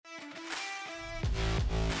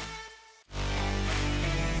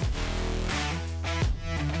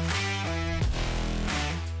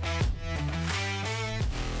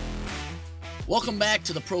Welcome back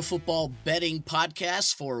to the Pro Football Betting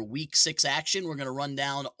Podcast for Week 6 action. We're going to run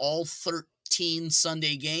down all 13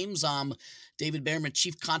 Sunday games. I'm David Bearman,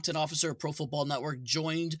 Chief Content Officer of Pro Football Network,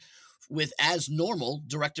 joined with, as normal,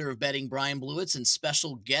 Director of Betting Brian Blewis and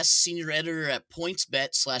special guest, Senior Editor at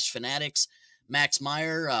PointsBet/Fanatics, Max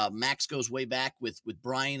Meyer. Max goes way back with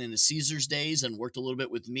Brian in his Caesars days and worked a little bit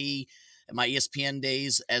with me at my ESPN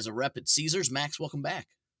days as a rep at Caesars. Max, welcome back.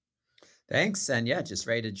 Thanks. And yeah, just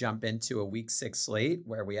ready to jump into a week 6 slate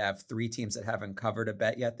where we have 3 teams that haven't covered a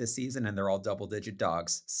bet yet this season, and they're all double-digit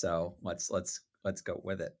dogs. So let's go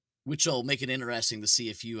with it. Which will make it interesting to see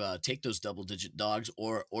if you take those double-digit dogs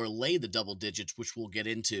or lay the double digits, which we'll get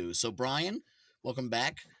into. So Brian, welcome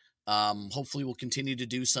back. Hopefully we'll continue to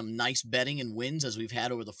do some nice betting and wins as we've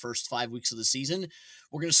had over the first 5 weeks of the season.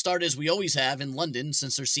 We're going to start as we always have in London,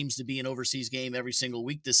 since there seems to be an overseas game every single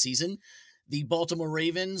week this season. The Baltimore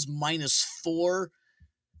Ravens -4,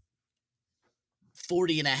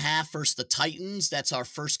 40.5 versus the Titans. That's our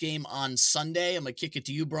first game on Sunday. I'm going to kick it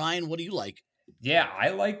to you, Brian. What do you like? Yeah, I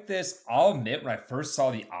like this. I'll admit, when I first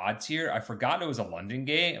saw the odds here, I forgot it was a London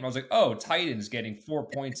game. And I was like, oh, Titans getting 4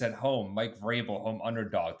 points at home. Mike Vrabel, home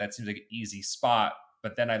underdog. That seems like an easy spot.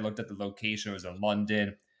 But then I looked at the location. It was in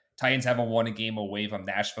London. Titans haven't won a game away from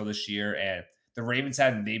Nashville this year. And the Ravens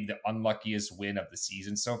had maybe the unluckiest win of the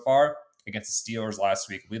season so far against the Steelers last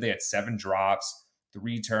week. I believe they had 7 drops,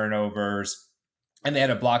 3 turnovers, and they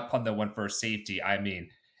had a block punt that went for a safety. I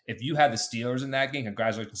mean, if you had the Steelers in that game,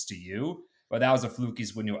 congratulations to you. But that was the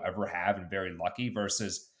flukiest win you'll ever have and very lucky,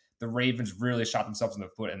 versus the Ravens really shot themselves in the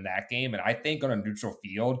foot in that game. And I think on a neutral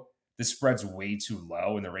field, the spread's way too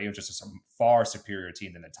low, and the Ravens just are a far superior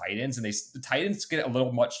team than the Titans. And the Titans get a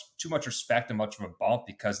little too much respect and much of a bump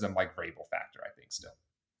because of the Mike Vrabel factor, I think, still.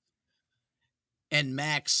 And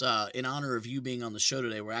Max, in honor of you being on the show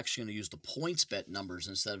today, we're actually going to use the PointsBet numbers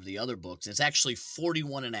instead of the other books. It's actually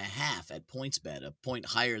 41.5 at PointsBet, a point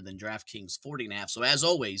higher than DraftKings 40.5. So as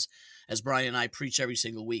always, as Brian and I preach every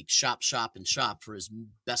single week, shop, shop, and shop for as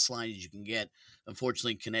best line as you can get.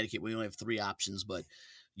 Unfortunately, in Connecticut, we only have 3 options, but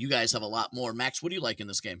you guys have a lot more. Max, what do you like in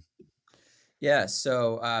this game? Yeah,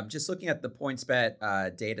 so just looking at the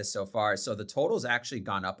PointsBet data so far, so the total's actually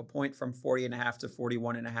gone up a point from 40.5 to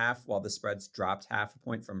 41.5, while the spread's dropped half a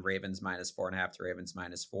point from Ravens -4.5 to Ravens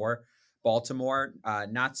 -4. Baltimore,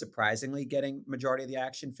 not surprisingly, getting majority of the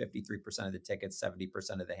action, 53% of the tickets,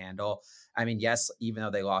 70% of the handle. I mean, yes, even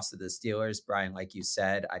though they lost to the Steelers, Brian, like you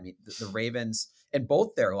said, I mean, the Ravens, in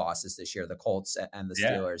both their losses this year, the Colts and the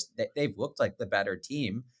Steelers, they've looked like the better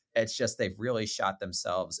team. It's just they've really shot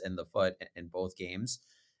themselves in the foot in both games.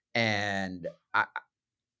 And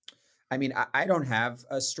I mean, I don't have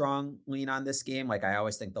a strong lean on this game. Like, I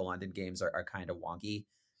always think the London games are kind of wonky.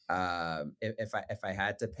 If I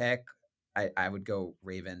had to pick, I would go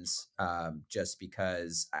Ravens, just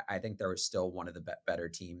because I think they're still one of the better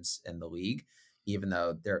teams in the league, even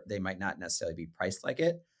though they might not necessarily be priced like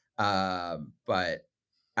it. But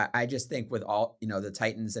I just think with all, the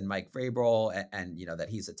Titans and Mike Vrabel, and that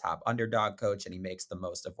he's a top underdog coach and he makes the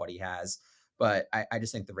most of what he has. But I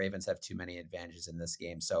just think the Ravens have too many advantages in this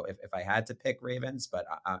game. So if I had to pick Ravens, but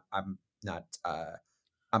I'm not,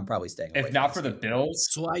 I'm probably staying away. If not for the Bills,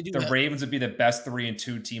 So I do the Ravens would be the best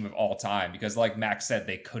 3-2 team of all time, because like Max said,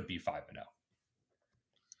 they could be 5-0.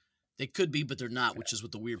 They could be, but they're not, which is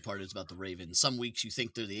what the weird part is about the Ravens. Some weeks you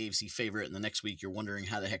think they're the AFC favorite, and the next week you're wondering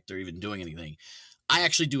how the heck they're even doing anything. I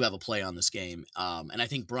actually do have a play on this game, and I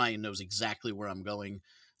think Brian knows exactly where I'm going.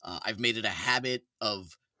 I've made it a habit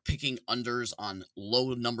of picking unders on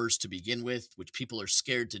low numbers to begin with, which people are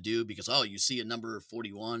scared to do because, you see a number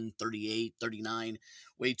 41, 38, 39,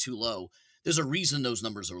 way too low. There's a reason those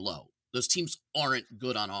numbers are low. Those teams aren't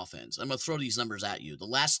good on offense. I'm going to throw these numbers at you. The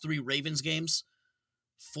last 3 Ravens games,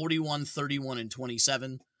 41, 31, and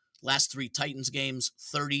 27. Last 3 Titans games,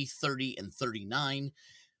 30, 30, and 39.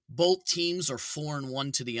 Both teams are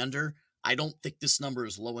 4-1 to the under. I don't think this number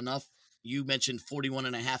is low enough. You mentioned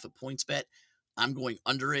 41.5 at PointsBet. I'm going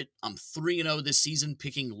under it. I'm 3-0 this season,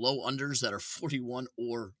 picking low unders that are 41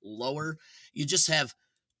 or lower. You just have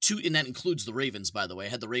 2, and that includes the Ravens, by the way. I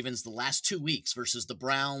had the Ravens the last 2 weeks versus the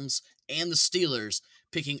Browns and the Steelers,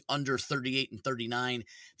 picking under 38 and 39.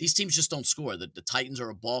 These teams just don't score. The Titans are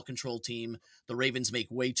a ball control team. The Ravens make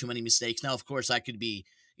way too many mistakes. Now, of course, I could be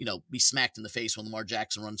smacked in the face when Lamar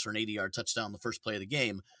Jackson runs for an 80-yard touchdown on the first play of the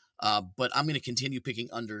game. But I'm going to continue picking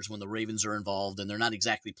unders when the Ravens are involved, and they're not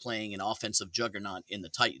exactly playing an offensive juggernaut in the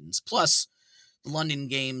Titans. Plus, the London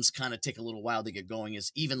games kind of take a little while to get going,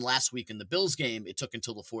 as even last week in the Bills game, it took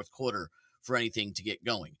until the fourth quarter for anything to get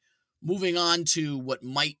going. Moving on to what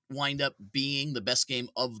might wind up being the best game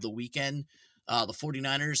of the weekend. The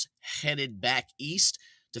 49ers headed back east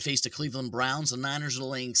to face the Cleveland Browns. The Niners are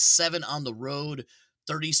laying 7 on the road,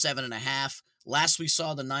 37.5. Last we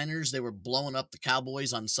saw the Niners, they were blowing up the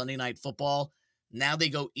Cowboys on Sunday Night Football. Now they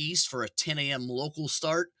go east for a 10 a.m. local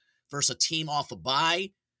start versus a team off a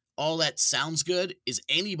bye. All that sounds good. Is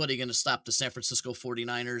anybody going to stop the San Francisco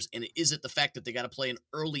 49ers? And is it the fact that they got to play an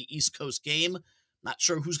early East Coast game? Not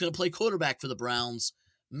sure who's going to play quarterback for the Browns.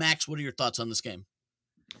 Max, what are your thoughts on this game?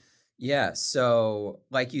 Yeah, so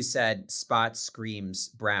like you said, spot screams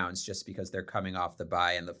Browns just because they're coming off the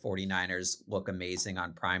bye, and the 49ers look amazing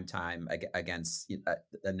on primetime against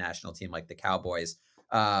a national team like the Cowboys.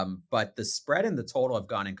 But the spread and the total have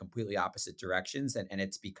gone in completely opposite directions, and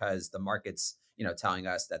it's because the market's telling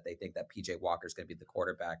us that they think that PJ Walker is going to be the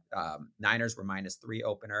quarterback. Niners were -3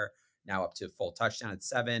 opener, now up to full touchdown at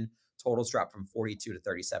 7. Totals dropped from 42 to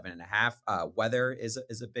 37.5. Weather is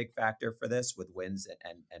a big factor for this with winds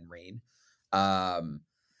and rain.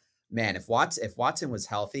 Man, if Watson was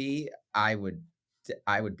healthy, I would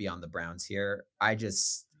be on the Browns here.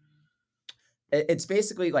 It's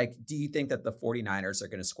basically like, do you think that the 49ers are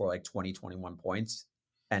going to score like 20, 21 points?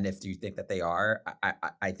 And do you think that they are,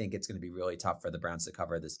 I think it's going to be really tough for the Browns to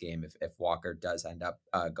cover this game if Walker does end up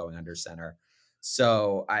going under center.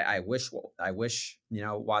 So I wish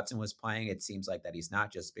Watson was playing. It seems like that he's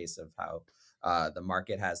not, just based of how the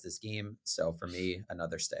market has this game. So for me,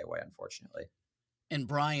 another stay away, unfortunately. And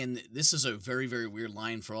Brian, this is a very, very weird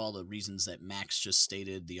line for all the reasons that Max just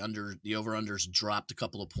stated. The over-unders dropped a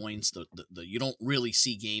couple of points. You don't really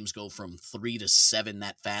see games go from 3 to 7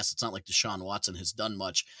 that fast. It's not like Deshaun Watson has done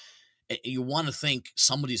much. You want to think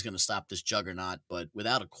somebody's going to stop this juggernaut, but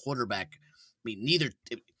without a quarterback, I mean,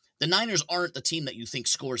 the Niners aren't the team that you think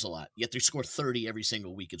scores a lot, yet they score 30 every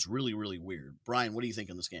single week. It's really, really weird. Brian, what do you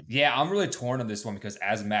think in this game? Yeah, I'm really torn on this one because,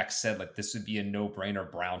 as Max said, like, this would be a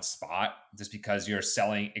no-brainer Browns spot just because you're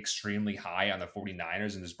selling extremely high on the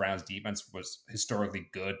 49ers, and this Browns defense was historically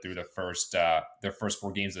good through their first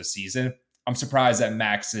 4 games of the season. I'm surprised that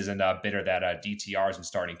Max isn't bitter that DTR isn't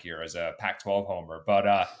starting here as a Pac-12 homer.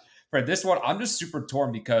 But for this one, I'm just super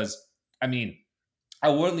torn because, I mean, I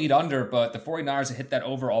would lead under, but the 49ers have hit that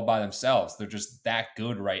over all by themselves. They're just that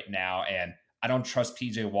good right now. And I don't trust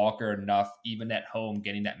PJ Walker enough, even at home,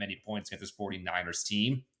 getting that many points against this 49ers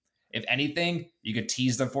team. If anything, you could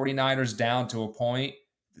tease the 49ers down to a point,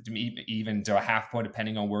 even to a half point,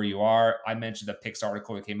 depending on where you are. I mentioned the Picks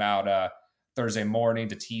article that came out Thursday morning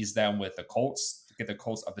to tease them with the Colts, to get the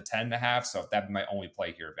Colts up to 10.5. So that'd be my only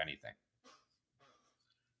play here, if anything.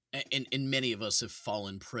 And many of us have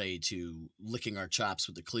fallen prey to licking our chops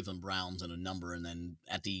with the Cleveland Browns and a number, and then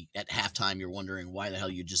at halftime you're wondering why the hell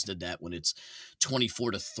you just did that when it's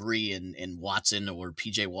 24-3 and Watson or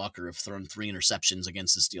PJ Walker have thrown 3 interceptions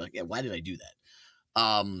against this deal. Like, yeah, why did I do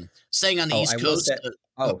that? Staying on the East Coast.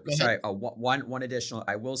 Sorry. One additional.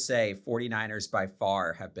 I will say 49ers by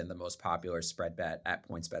far have been the most popular spread bet at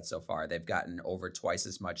PointsBet so far. They've gotten over twice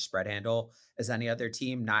as much spread handle as any other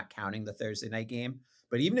team, not counting the Thursday night game.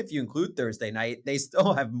 But even if you include Thursday night, they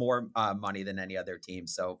still have more money than any other team.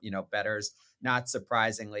 So, bettors, not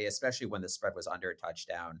surprisingly, especially when the spread was under a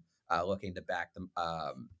touchdown, looking to back them,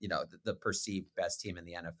 the perceived best team in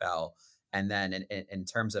the NFL. And then in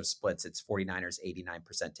terms of splits, it's 49ers,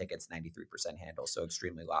 89% tickets, 93% handle. So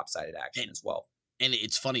extremely lopsided action as well. And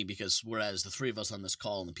it's funny because whereas the 3 of us on this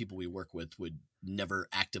call and the people we work with would never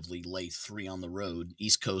actively lay 3 on the road,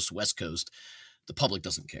 East Coast, West Coast, the public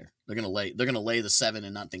doesn't care. They're going to lay the 7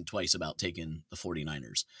 and not think twice about taking the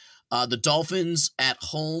 49ers. The Dolphins at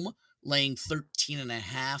home laying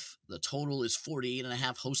 13.5. The total is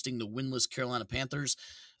 48.5, hosting the winless Carolina Panthers.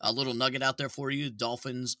 A little nugget out there for you.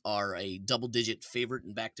 Dolphins are a double-digit favorite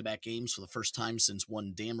in back-to-back games for the first time since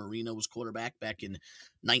one Dan Marino was quarterback back in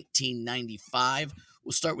 1995.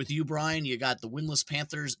 We'll start with you, Brian. You got the winless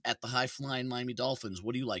Panthers at the high-flying Miami Dolphins.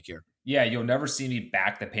 What do you like here? Yeah, you'll never see me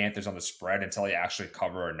back the Panthers on the spread until they actually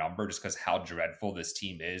cover a number, just because how dreadful this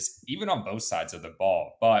team is, even on both sides of the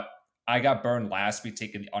ball. But I got burned last week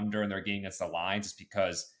taking the under in their game against the Lions, just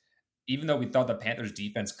because even though we thought the Panthers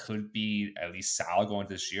defense could be at least solid going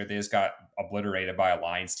into this year, they just got obliterated by a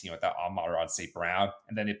Lions team without Amon-Ra St. Brown,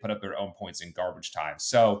 and then they put up their own points in garbage time.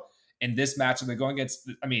 So in this matchup, they're going against,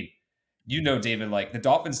 David, like the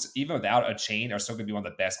Dolphins, even without a chain, are still going to be one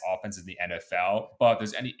of the best offenses in the NFL. But if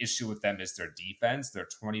there's any issue with them, is their defense. They're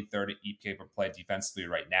 23rd EPA per play defensively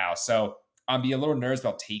right now. So I'm be a little nervous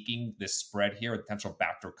about taking this spread here with potential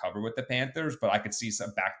backdoor cover with the Panthers, but I could see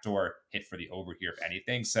some backdoor hit for the over here, if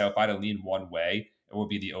anything. So if I had to lean one way, it would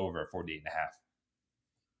be the over 48.5.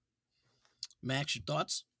 Max, your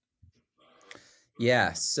thoughts?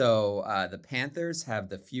 Yeah, so the Panthers have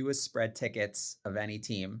the fewest spread tickets of any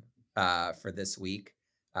team for this week.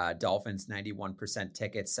 Dolphins 91%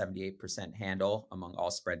 tickets, 78% handle among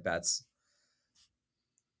all spread bets.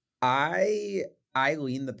 I I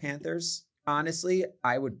lean the Panthers. Honestly,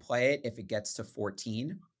 I would play it if it gets to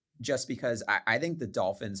 14, just because I think the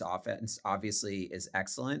Dolphins offense obviously is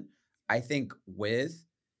excellent. I think with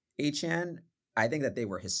Achan, I think that they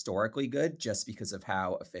were historically good just because of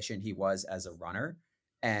how efficient he was as a runner.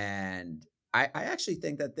 And I actually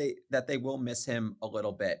think that they will miss him a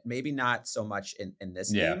little bit. Maybe not so much in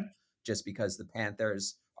this Yeah. game, just because the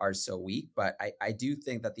Panthers are so weak. But I do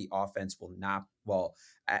think that the offense will not well,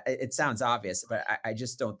 it sounds obvious, but I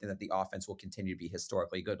just don't think that the offense will continue to be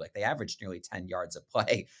historically good. Like they averaged nearly 10 yards a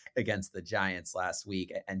play against the Giants last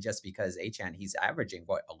week. And just because Achan, he's averaging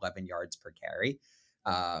what 11 yards per carry.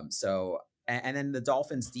 And then the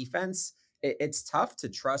Dolphins defense, it's tough to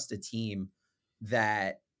trust a team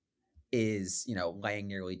that is, laying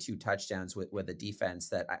nearly 2 touchdowns with a defense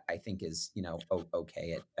that I think is,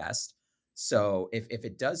 okay at best. So if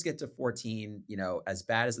it does get to 14, as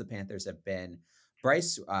bad as the Panthers have been,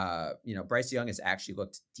 Bryce Young has actually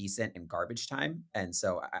looked decent in garbage time. And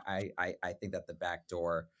so I think that the back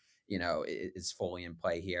door, is fully in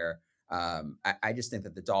play here. I just think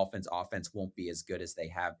that the Dolphins offense won't be as good as they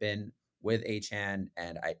have been with Achan,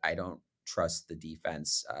 and I don't trust the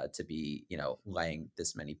defense to be, laying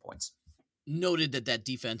this many points. Noted that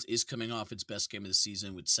defense is coming off its best game of the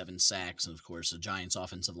season with 7 sacks, and of course, the Giants'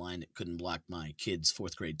 offensive line that couldn't block my kid's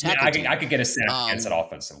 4th grade Yeah, tackle team. I could get a sack against that Um,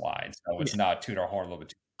 offensive line, so it's yeah. not toot our horn a little bit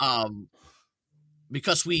too. Um,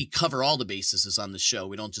 because we cover all the bases on the show,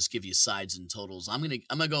 we don't just give you sides and totals. I'm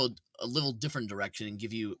gonna go a little different direction and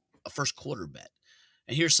give you a first quarter bet.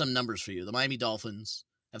 And here's some numbers for you. The Miami Dolphins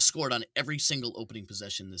have scored on every single opening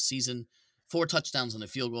possession this season, 4 touchdowns and a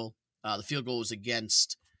field goal. The field goal was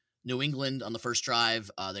against New England on the first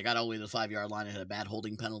drive. They got all the way to the 5-yard line and had a bad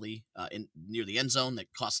holding penalty near the end zone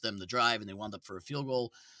that cost them the drive, and they wound up for a field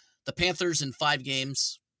goal. The Panthers in 5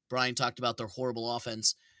 games, Brian talked about their horrible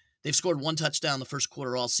offense. They've scored 1 touchdown the first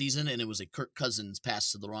quarter all season, and it was a Kirk Cousins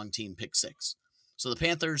pass to the wrong team, pick 6. So the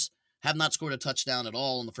Panthers have not scored a touchdown at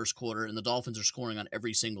all in the first quarter, and the Dolphins are scoring on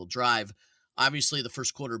every single drive. Obviously, the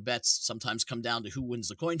first quarter bets sometimes come down to who wins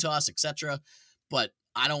the coin toss, etc. But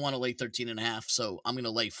I don't want to lay 13.5, so I'm going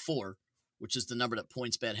to lay 4, which is the number that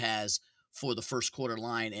PointsBet has for the first quarter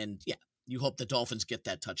line. And yeah, you hope the Dolphins get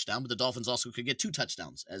that touchdown, but the Dolphins also could get 2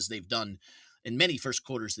 touchdowns, as they've done in many first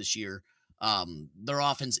quarters this year. Their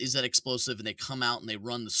offense is that explosive, and they come out and they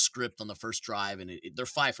run the script on the first drive, and they're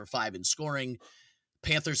 5 for 5 in scoring.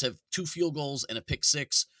 Panthers have 2 field goals and a pick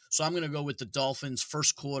 6. So I'm going to go with the Dolphins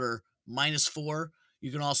first quarter -4.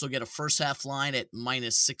 You can also get a first half line at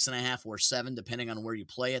 -6.5 or 7, depending on where you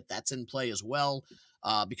play it. That's in play as well,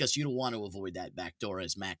 because you don't want to avoid that backdoor,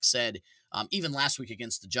 as Max said. Even last week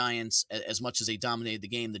against the Giants, as much as they dominated the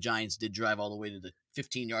game, the Giants did drive all the way to the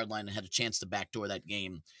 15-yard line and had a chance to backdoor that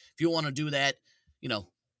game. If you want to do that,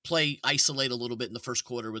 play isolate a little bit in the first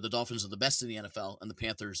quarter, where the Dolphins are the best in the NFL and the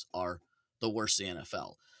Panthers are the worst in the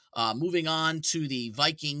NFL. Moving on to the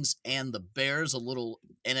Vikings and the Bears, a little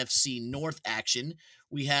NFC North action.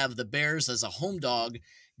 We have the Bears as a home dog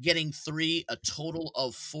getting 3, a total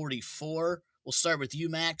of 44. We'll start with you,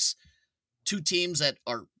 Max. 2 teams that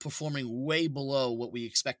are performing way below what we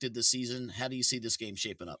expected this season. How do you see this game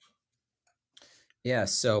shaping up? Yeah,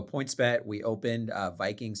 so PointsBet, we opened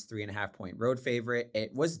Vikings 3.5 point road favorite.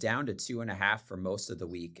 It was down to 2.5 for most of the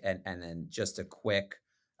week, and then just a quick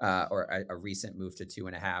or a recent move to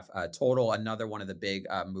 2.5. Total, another one of the big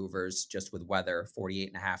movers just with weather,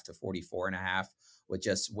 48.5 to 44.5 with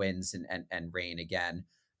just winds and rain again.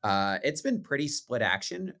 It's been pretty split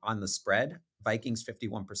action on the spread. Vikings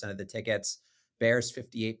 51% of the tickets, Bears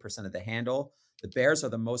 58% of the handle. The Bears are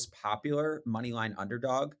the most popular moneyline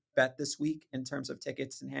underdog bet this week in terms of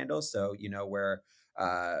tickets and handles. So, where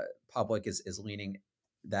public is leaning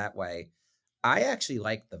that way. I actually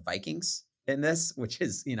like the Vikings in this, which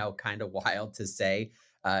is, kind of wild to say,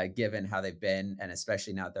 given how they've been, and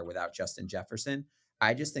especially now that they're without Justin Jefferson.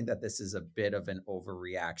 I just think that this is a bit of an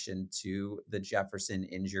overreaction to the Jefferson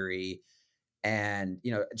injury. And,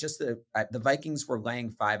 just the Vikings were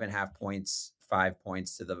laying 5.5 points, 5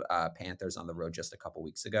 points to the Panthers on the road just a couple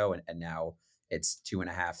weeks ago. And now it's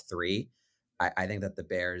 2.5, 3. I think that the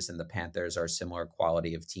Bears and the Panthers are similar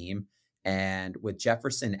quality of team. And with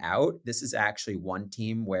Jefferson out, this is actually one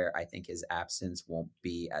team where I think his absence won't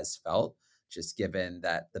be as felt, just given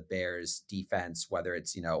that the Bears defense, whether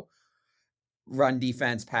it's, run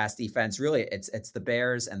defense, pass defense. Really, it's the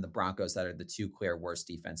Bears and the Broncos that are the two clear worst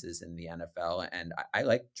defenses in the NFL. And I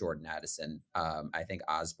like Jordan Addison. I think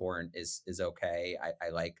Osborne is okay. I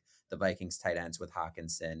like the Vikings tight ends with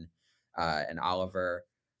Hawkinson and Oliver.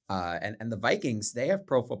 And the Vikings, they have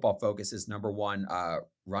Pro Football Focus's number one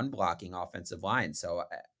run blocking offensive line. So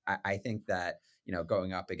I think that,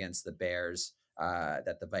 going up against the Bears,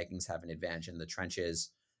 that the Vikings have an advantage in the trenches.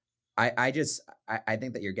 I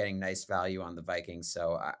think that you're getting nice value on the Vikings,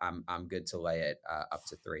 so I'm good to lay it up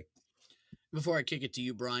to 3. Before I kick it to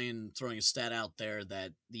you, Brian, throwing a stat out there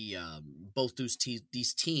that the both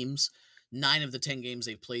these teams, 9 of the 10 games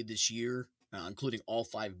they've played this year, including all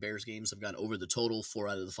 5 Bears games, have gone over the total. 4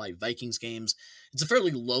 out of the 5 Vikings games. It's a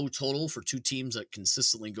fairly low total for two teams that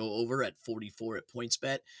consistently go over at 44 at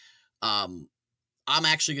PointsBet. I'm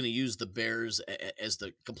actually going to use the Bears as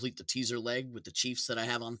the complete the teaser leg with the Chiefs that I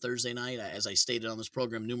have on Thursday night. As I stated on this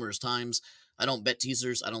program numerous times, I don't bet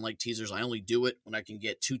teasers. I don't like teasers. I only do it when I can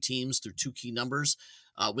get 2 teams through 2 key numbers.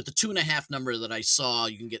 With the 2.5 number that I saw,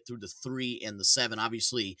 you can get through the 3 and the 7.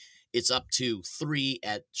 Obviously, it's up to 3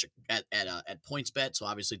 at PointsBet. So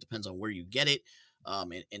obviously, it depends on where you get it.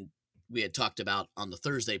 And we had talked about on the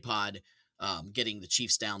Thursday pod getting the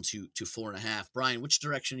Chiefs down to 4.5. Brian, which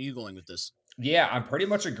direction are you going with this? Yeah, I'm pretty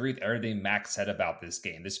much agree with everything Max said about this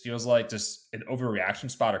game. This feels like just an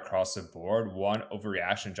overreaction spot across the board. One,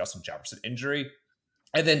 overreaction Justin Jefferson injury,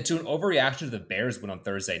 and then 2, an overreaction to the Bears win on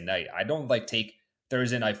Thursday night. I don't take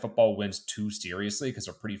Thursday night football wins too seriously because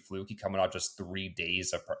they're pretty fluky, coming off just 3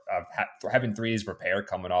 days of having 3 days prepared,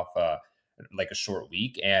 coming off a short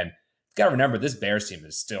week. And you got to remember, this Bears team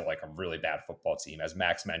is still a really bad football team, as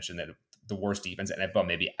Max mentioned, that the worst defense in NFL,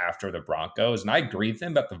 maybe after the Broncos. And I agree with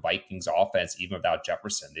him about the Vikings offense, even without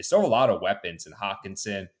Jefferson. They still have a lot of weapons in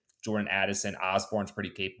Hawkinson, Jordan Addison. Osborne's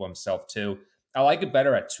pretty capable himself too. I like it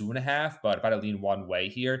better at 2.5, but if I had to lean one way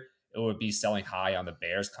here, it would be selling high on the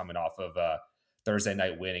Bears coming off of a Thursday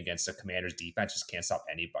night win against the Commanders defense. Just can't stop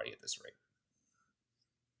anybody at this rate.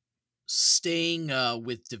 Staying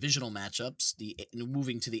with divisional matchups,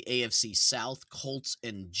 moving to the AFC South, Colts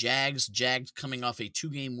and Jags. Jags coming off a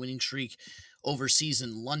 2-game winning streak overseas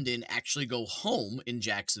in London, actually go home in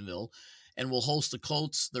Jacksonville and will host the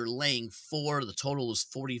Colts. They're laying 4. The total is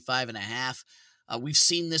 45.5. We've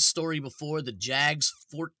seen this story before. The Jags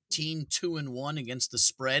 14-2-1 against the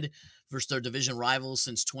spread versus their division rivals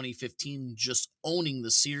since 2015, just owning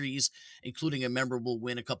the series, including a memorable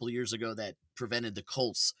win a couple of years ago that prevented the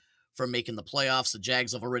Colts from making the playoffs. The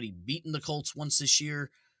Jags have already beaten the Colts once this year,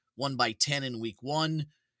 won by 10 in week 1,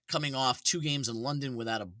 coming off 2 games in London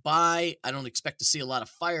without a bye. I don't expect to see a lot of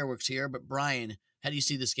fireworks here, but Brian, how do you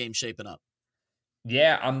see this game shaping up?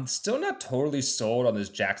 Yeah, I'm still not totally sold on this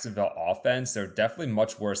Jacksonville offense. They're definitely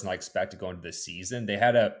much worse than I expected going into this season. They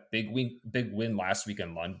had a big win last week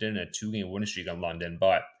in London, a 2-game winning streak in London,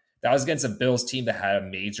 but that was against a Bills team that had a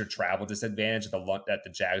major travel disadvantage that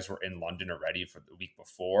the Jags were in London already for the week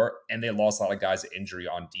before, and they lost a lot of guys to injury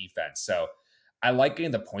on defense. So I like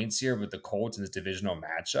getting the points here with the Colts in this divisional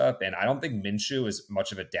matchup, and I don't think Minshew is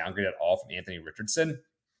much of a downgrade at all from Anthony Richardson.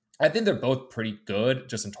 I think they're both pretty good,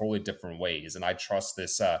 just in totally different ways. And I trust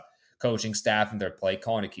this coaching staff and their play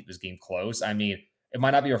calling to keep this game close. I mean, it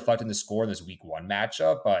might not be reflecting the score in this week 1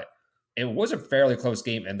 matchup, but it was a fairly close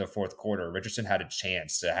game in the 4th quarter. Richardson had a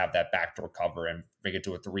chance to have that backdoor cover and bring it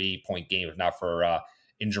to a 3-point game, if not for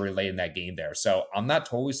injury late in that game there. So I'm not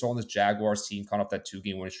totally sold on this Jaguars team coming off that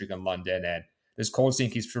 2-game winning streak in London. And this Colts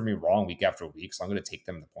team keeps proving me wrong week after week. So I'm going to take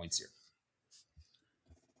them in the points here.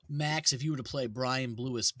 Max, if you were to play Brian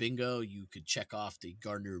Blewis bingo, you could check off the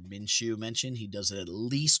Gardner Minshew mention. He does it at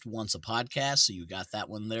least once a podcast, so you got that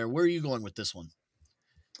one there. Where are you going with this one?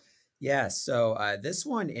 Yeah, so this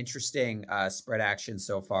one, interesting spread action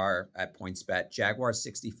so far at PointsBet. Jaguars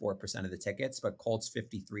 64% of the tickets, but Colts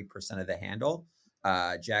 53% of the handle.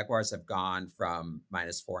 Jaguars have gone from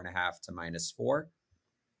 -4.5 to -4.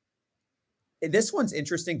 This one's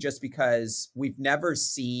interesting just because we've never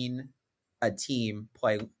seen a team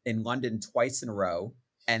play in London twice in a row,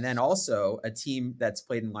 and then also a team that's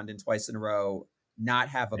played in London twice in a row not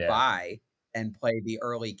have a bye and play the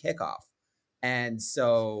early kickoff. And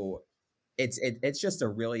so it's just a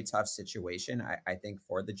really tough situation, I think,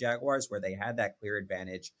 for the Jaguars, where they had that clear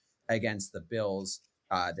advantage against the Bills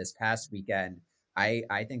this past weekend.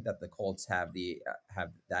 I think that the Colts have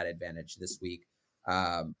that advantage this week.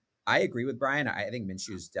 I agree with Brian. I think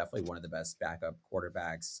Minshew is definitely one of the best backup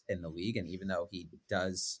quarterbacks in the league. And even though he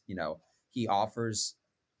does, he offers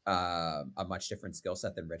a much different skill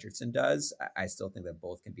set than Richardson does, I still think that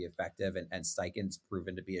both can be effective. And Steichen's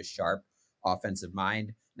proven to be a sharp offensive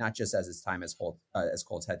mind, not just as his time as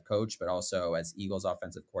Colts head coach, but also as Eagles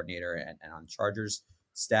offensive coordinator and on Chargers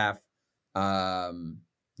staff. Yeah,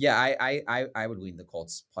 I would lean the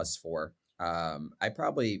Colts +4.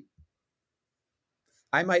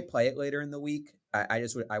 I might play it later in the week. I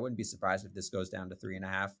wouldn't be surprised if this goes down to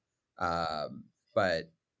 3.5.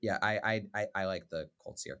 But yeah, I like the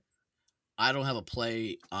Colts here. I don't have a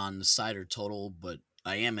play on the side or total, but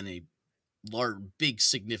I am in a big,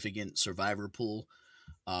 significant survivor pool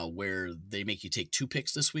where they make you take 2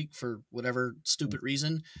 picks this week for whatever stupid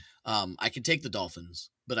reason. I can take the Dolphins,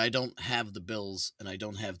 but I don't have the Bills and I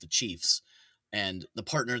don't have the Chiefs. And the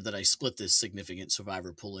partner that I split this significant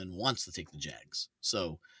survivor pool in wants to take the Jags.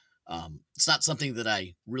 So it's not something that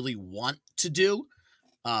I really want to do,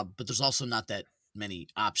 but there's also not that many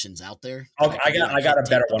options out there. I got a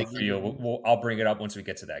better one for number. you. I'll bring it up once we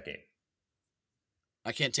get to that game.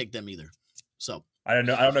 I can't take them either. So I don't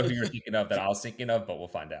know who you're thinking of that I was thinking of, but we'll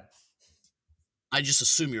find out. I just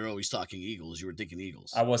assume you're always talking Eagles. You were thinking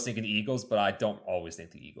Eagles. I was thinking Eagles, but I don't always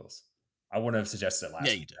think the Eagles. I wouldn't have suggested it last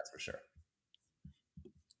week, you did. That's for sure.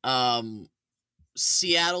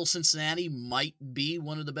 Seattle, Cincinnati might be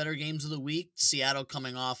one of the better games of the week. Seattle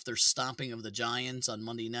coming off their stomping of the Giants on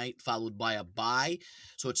Monday night, followed by a bye.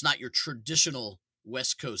 So it's not your traditional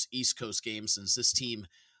West Coast, East Coast game, since this team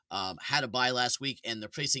had a bye last week, and they're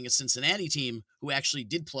facing a Cincinnati team who actually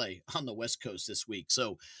did play on the West Coast this week.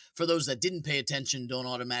 So for those that didn't pay attention, don't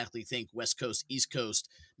automatically think West Coast, East Coast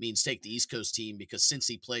means take the East Coast team, because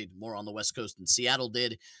Cincy played more on the West Coast than Seattle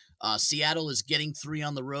did. Seattle is getting 3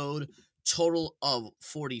 on the road, total of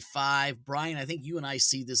 45. Brian, I think you and I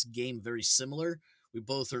see this game very similar. We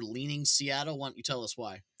both are leaning Seattle. Why don't you tell us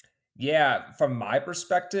why? Yeah, from my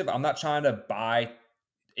perspective, I'm not trying to buy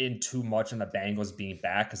in too much on the Bengals being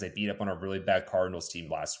back because they beat up on a really bad Cardinals team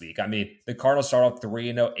last week. I mean, the Cardinals started off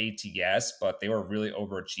 3-0 ATS, but they were really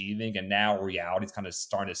overachieving, and now reality's kind of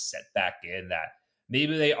starting to set back in that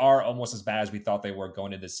maybe they are almost as bad as we thought they were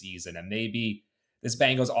going into the season, and maybe this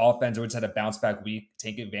Bengals offense always had a bounce back week,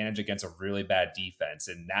 take advantage against a really bad defense,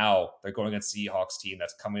 and now they're going against the Seahawks team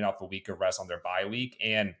that's coming off a week of rest on their bye week,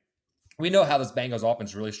 and we know how this Bengals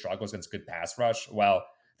offense really struggles against good pass rush. Well,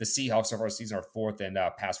 the Seahawks of our season are 4th in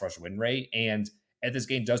pass rush win rate. And if this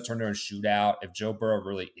game does turn into a shootout, if Joe Burrow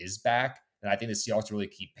really is back, then I think the Seahawks really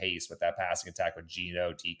keep pace with that passing attack with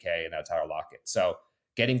Geno, DK, and that Tyler Lockett. So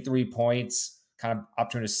getting 3 points, kind of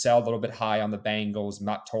opportunity to sell a little bit high on the Bengals. I'm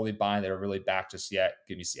not totally buying they're really back just yet.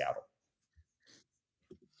 Give me Seattle.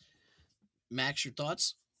 Max, your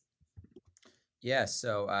thoughts? Yeah,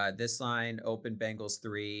 so this line opened Bengals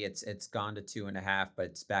 3. It's gone to 2.5, but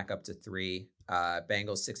it's back up to 3.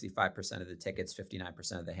 Bengals 65% of the tickets,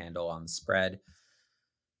 59% of the handle on the spread.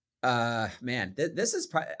 Man, this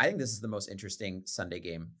is I think this is the most interesting Sunday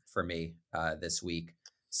game for me this week.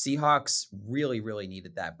 Seahawks really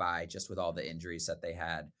needed that bye just with all the injuries that they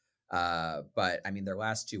had. But I mean, their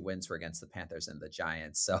last 2 wins were against the Panthers and the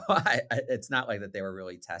Giants, so it's not like that they were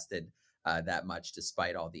really tested that much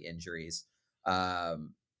despite all the injuries.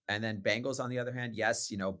 And then Bengals, on the other hand,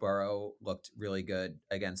 yes, Burrow looked really good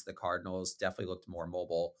against the Cardinals, definitely looked more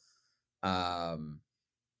mobile.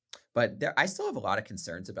 But I still have a lot of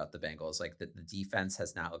concerns about the Bengals. Like the defense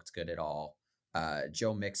has not looked good at all.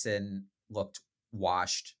 Joe Mixon looked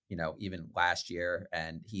washed, even last year,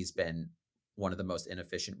 and he's been one of the most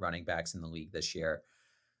inefficient running backs in the league this year.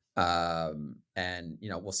 And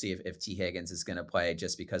we'll see if T. Higgins is going to play,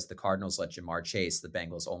 just because the Cardinals let Jamar Chase, the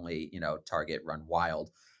Bengals only, target run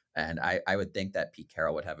wild. And I would think that Pete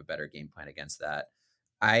Carroll would have a better game plan against that.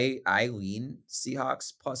 I lean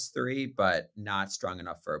Seahawks +3, but not strong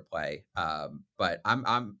enough for a play. But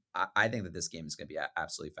I think that this game is going to be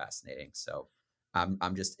absolutely fascinating. So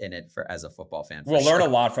I'm just in it as a football fan. We'll learn a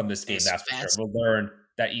lot from this game. That's for sure. We'll learn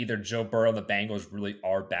that either Joe Burrow and the Bengals really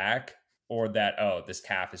are back, or that, this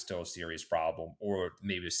calf is still a serious problem, or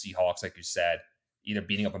maybe the Seahawks, like you said, either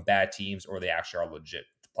beating up on bad teams or they actually are a legit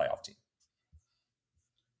playoff team.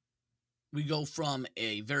 We go from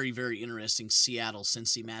a very, very interesting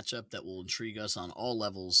Seattle-Cincy matchup that will intrigue us on all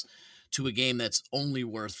levels to a game that's only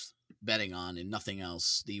worth betting on and nothing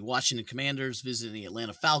else. The Washington Commanders visiting the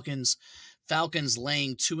Atlanta Falcons. Falcons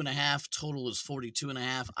laying 2.5. Total is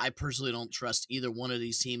 42.5. I personally don't trust either one of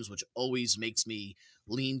these teams, which always makes me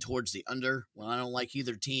lean towards the under when I don't like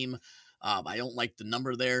either team. I don't like the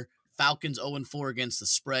number there. Falcons 0-4 against the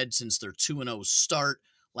spread since their 2-0 start.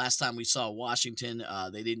 Last time we saw Washington,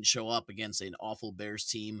 they didn't show up against an awful Bears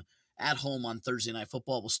team at home on Thursday Night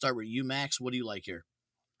Football. We'll start with you, Max. What do you like here?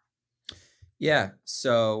 Yeah,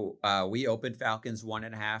 so we opened Falcons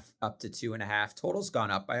 1.5 up to 2.5. Total's gone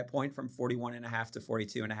up by a point from 41.5 to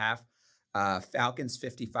 42.5. Falcons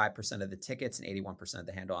 55% of the tickets and 81% of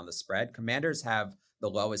the handle on the spread. Commanders have the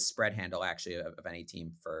lowest spread handle actually of any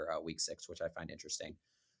team for week 6, which I find interesting.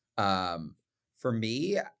 For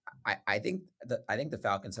me, I think the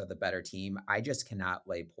Falcons are the better team. I just cannot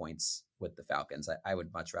lay points with the Falcons. I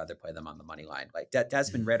would much rather play them on the money line. Like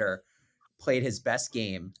Desmond Ridder played his best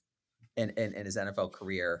game in his NFL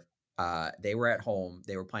career. They were at home.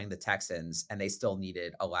 They were playing the Texans, and they still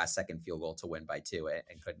needed a last-second field goal to win by 2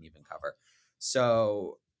 and couldn't even cover.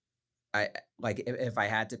 So, if I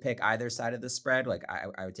had to pick either side of the spread, like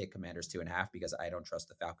I would take Commanders 2.5 because I don't trust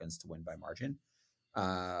the Falcons to win by margin.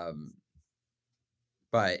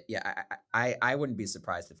 But yeah, I wouldn't be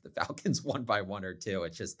surprised if the Falcons won by 1 or 2.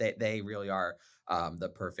 It's just they really are the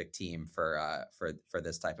perfect team for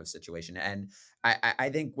this type of situation. And I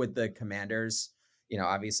think with the Commanders,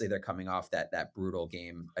 obviously they're coming off that brutal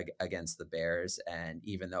game against the Bears, and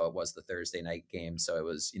even though it was the Thursday night game, so it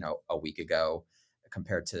was a week ago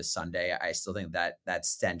compared to Sunday, I still think that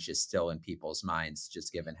stench is still in people's minds,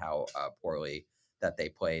 just given how poorly that they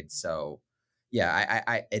played. So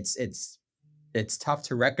yeah, it's tough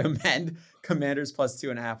to recommend Commanders plus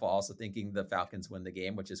 2.5 while also thinking the Falcons win the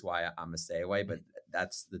game, which is why I'm a stay away. But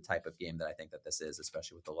that's the type of game that I think that this is,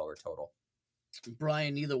 especially with the lower total.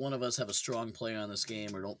 Brian, neither one of us have a strong play on this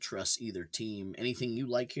game or don't trust either team. Anything you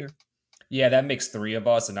like here? Yeah, that makes 3 of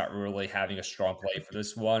us and not really having a strong play for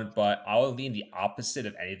this one, but I'll lean the opposite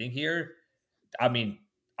of anything here. I mean,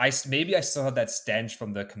 I still have that stench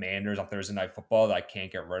from the Commanders on Thursday Night Football that I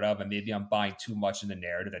can't get rid of, and maybe I'm buying too much in the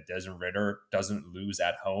narrative that Desmond Ridder doesn't lose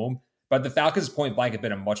at home. But the Falcons, point blank, have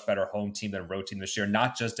been a much better home team than road team this year,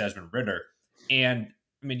 not just Desmond Ridder. And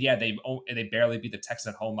I mean, yeah, they barely beat the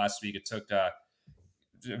Texans at home last week. It took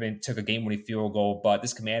a game-winning field goal, but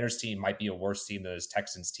this Commanders team might be a worse team than this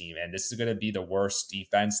Texans team, and this is going to be the worst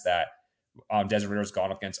defense that Desmond Ridder's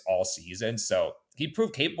gone up against all season. So he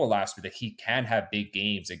proved capable last week that he can have big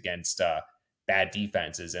games against bad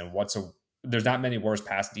defenses. And there's not many worse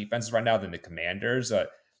pass defenses right now than the Commanders.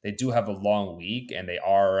 They do have a long week, and they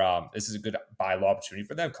are. This is a good buy low opportunity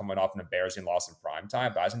for them coming off an embarrassing loss in prime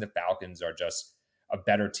time. But I think the Falcons are just a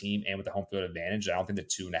better team, and with the home field advantage, I don't think the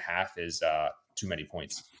 2.5 is too many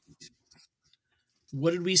points.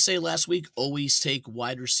 What did we say last week? Always take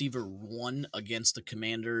wide receiver 1 against the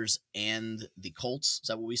Commanders and the Colts. Is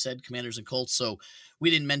that what we said? Commanders and Colts. So we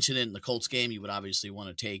didn't mention it in the Colts game. You would obviously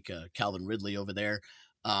want to take Calvin Ridley over there.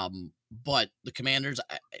 But the Commanders,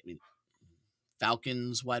 I mean,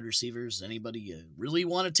 Falcons wide receivers, anybody you really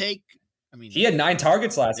want to take? I mean, he had 9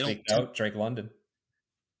 targets last week, though, Drake London.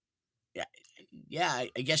 Yeah,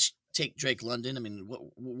 I guess take Drake London. I mean,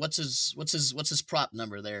 what's his prop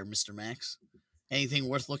number there, Mr. Max? Anything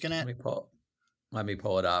worth looking at? Let me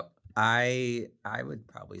pull it up. I would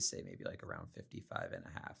probably say maybe like around 55.5.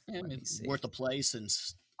 Yeah, I mean, worth a play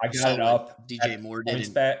since I got it up. DJ Moore did.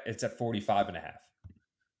 PointsBet, it's at 45.5.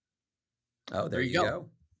 Oh, there you go.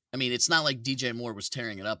 I mean, it's not like DJ Moore was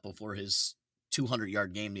tearing it up before his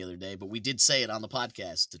 200-yard game the other day, but we did say it on the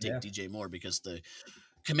podcast to take DJ Moore because the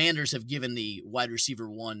Commanders have given the wide receiver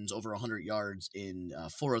 1s over 100 yards in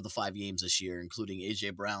 4 of the 5 games this year, including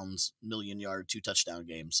A.J. Brown's 1,000,000-yard 2-touchdown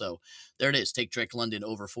game. So there it is. Take Drake London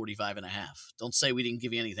over 45.5. Don't say we didn't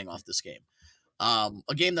give you anything off this game.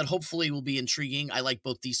 A game that hopefully will be intriguing. I like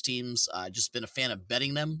both these teams. I've just been a fan of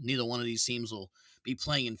betting them. Neither one of these teams will be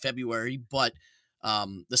playing in February, but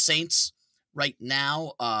the Saints right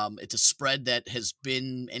now, it's a spread that has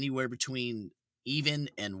been anywhere between even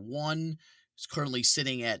and 1. It's currently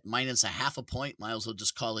sitting at -0.5 point. Might as well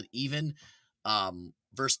just call it even.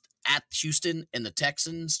 Versus at Houston and the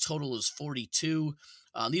Texans, total is 42.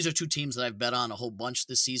 These are 2 teams that I've bet on a whole bunch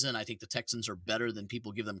this season. I think the Texans are better than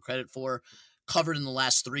people give them credit for. Covered in the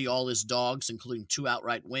last 3, all is dogs, including 2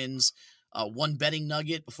 outright wins. One betting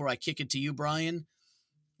nugget before I kick it to you, Brian.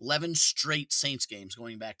 11 straight Saints games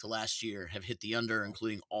going back to last year have hit the under,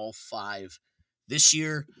 including all 5 this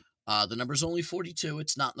year. The number's only 42.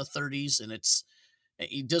 It's not in the 30s, and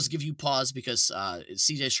it does give you pause because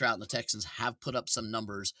C.J. Stroud and the Texans have put up some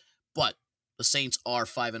numbers, but the Saints are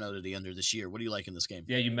 5-0 to the under this year. What do you like in this game?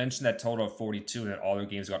 Yeah, you mentioned that total of 42 and that all their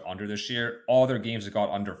games got under this year. All their games have got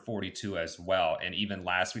under 42 as well. And even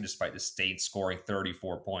last week, despite the Saints scoring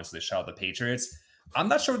 34 points, they shut out the Patriots. I'm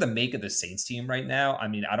not sure what to make of the Saints team right now. I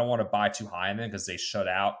mean, I don't want to buy too high on them because they shut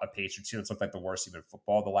out a Patriots team that's looked like the worst team in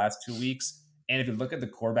football the last 2 weeks. And if you look at the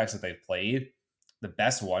quarterbacks that they've played, the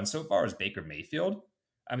best one so far is Baker Mayfield.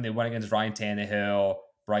 I mean, they went against Ryan Tannehill,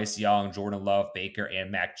 Bryce Young, Jordan Love, Baker,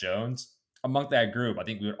 and Mac Jones. Among that group, I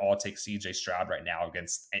think we would all take C.J. Stroud right now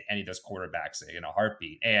against any of those quarterbacks in a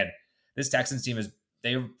heartbeat. And this Texans team has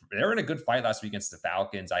they were in a good fight last week against the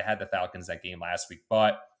Falcons. I had the Falcons that game last week,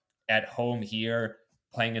 but at home here,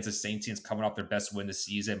 playing against the Saints teams coming off their best win this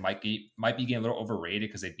season, might be getting a little overrated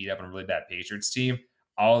because they beat up on a really bad Patriots team.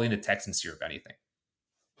 I'll lean the Texans here, if anything.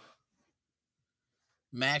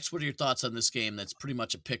 Max, what are your thoughts on this game? That's pretty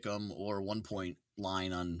much a pick 'em or 1 point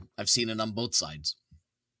line on. I've seen it on both sides.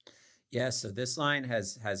 Yeah, so this line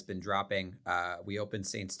has been dropping. We opened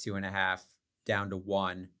Saints 2.5 down to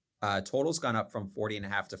 1. Total's gone up from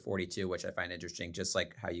 40.5 to 42, which I find interesting, just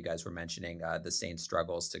like how you guys were mentioning the Saints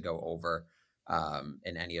struggles to go over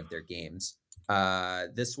in any of their games.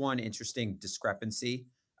 This one, interesting discrepancy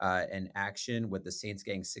in action with the Saints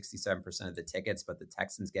getting 67% of the tickets, but the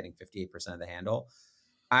Texans getting 58% of the handle.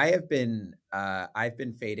 I've been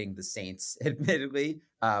fading the Saints, admittedly,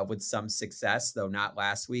 with some success, though not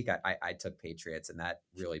last week. I took Patriots, and that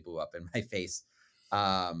really blew up in my face.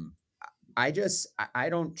 I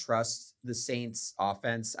don't trust the Saints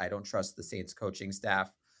offense. I don't trust the Saints coaching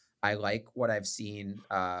staff. I like what I've seen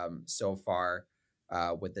so far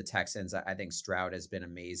with the Texans. I think Stroud has been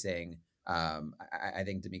amazing. I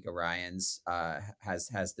think D'Amico Ryans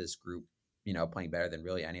has this group, playing better than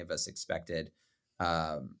really any of us expected.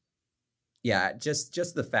 Yeah,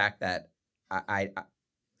 just the fact that I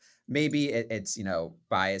maybe it's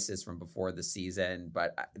biases from before the season,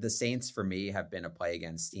 but the Saints for me have been a play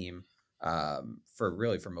against team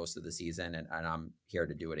for most of the season, and I'm here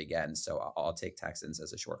to do it again. So I'll take Texans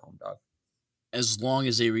as a short home dog. As long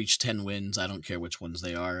as they reach 10 wins, I don't care which ones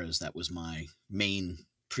they are, as that was my main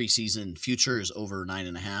preseason future is over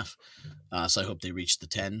 9.5. So I hope they reach the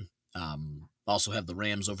 10. Also have the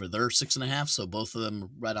Rams over their 6.5. So both of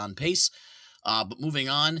them right on pace. But moving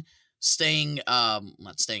on,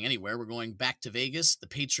 not staying anywhere. We're going back to Vegas. The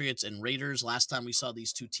Patriots and Raiders. Last time we saw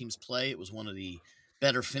these two teams play, it was one of the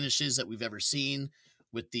better finishes that we've ever seen,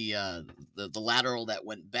 with the lateral that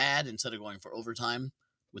went bad instead of going for overtime.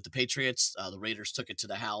 With the Patriots, the Raiders took it to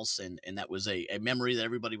the house, and that was a memory that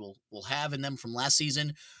everybody will have in them from last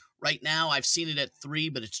season. Right now, I've seen it at 3,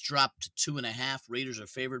 but it's dropped to 2.5. Raiders are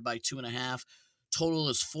favored by 2.5. Total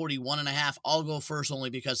is 41.5. I'll go first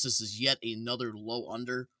only because this is yet another low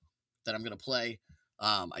under that I'm going to play.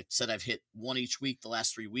 I said I've hit one each week the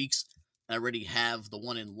last 3 weeks. I already have the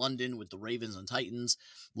one in London with the Ravens and Titans.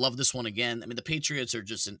 Love this one again. I mean, the Patriots are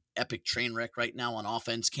just an epic train wreck right now on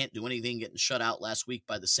offense. Can't do anything, getting shut out last week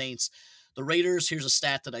by the Saints. The Raiders, here's a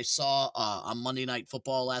stat that I saw on Monday Night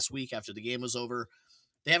Football last week after the game was over.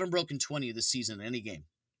 They haven't broken 20 this season in any game.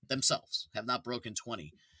 Themselves have not broken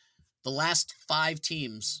 20. The last 5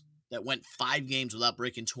 teams that went 5 games without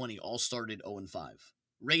breaking 20 all started 0-5.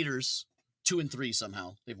 Raiders, 2-3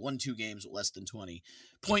 somehow. They've won 2 games with less than 20.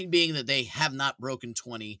 Point being that they have not broken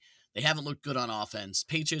 20. They haven't looked good on offense.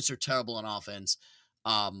 Patriots are terrible on offense.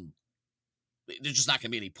 There's just not going to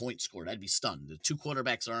be any points scored. I'd be stunned. The 2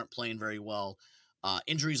 quarterbacks aren't playing very well.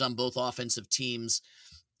 Injuries on both offensive teams.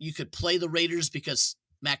 You could play the Raiders because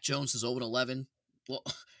Mac Jones is 0-11. Well,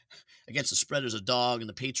 against the spread as a dog, and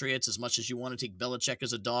the Patriots, as much as you want to take Belichick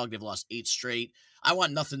as a dog, they've lost 8 straight. I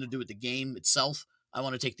want nothing to do with the game itself. I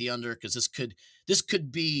want to take the under because this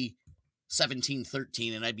could be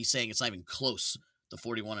 17-13, and I'd be saying it's not even close to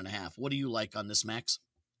 41.5. What do you like on this, Max?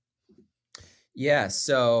 Yeah,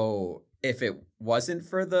 so if it wasn't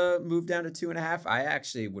for the move down to 2.5, I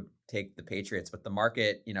actually would take the Patriots, but the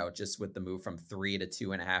market, just with the move from 3 to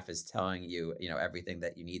 2.5 is telling you, everything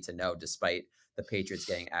that you need to know, despite the Patriots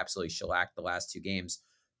getting absolutely shellacked the last 2 games.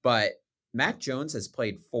 But Mac Jones has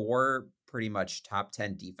played 4 pretty much top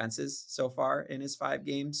 10 defenses so far in his 5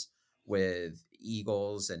 games, with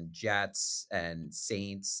Eagles and Jets and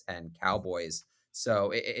Saints and Cowboys.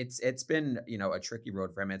 So it's been, a tricky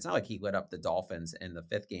road for him. It's not like he lit up the Dolphins in the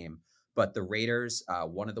 5th game, but the Raiders,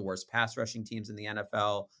 one of the worst pass rushing teams in the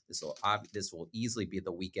NFL. This will easily be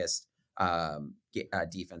the weakest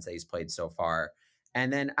defense that he's played so far.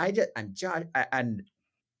 And then and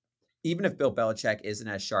even if Bill Belichick isn't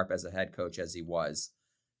as sharp as a head coach as he was,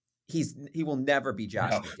 he will never be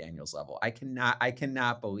Josh McDaniels level. I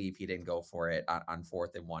cannot believe he didn't go for it on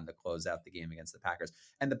 4th and 1 to close out the game against the Packers.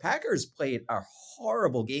 And the Packers played a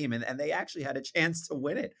horrible game, and they actually had a chance to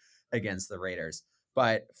win it against the Raiders.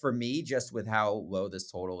 But for me, just with how low this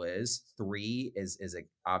total is, 3 is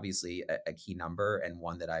obviously a key number, and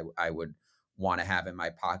one that I would want to have in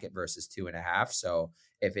my pocket versus 2.5. So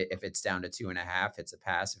if it's down to 2.5, it's a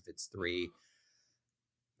pass. If it's 3,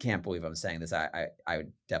 can't believe I'm saying this. I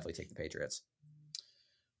would definitely take the Patriots.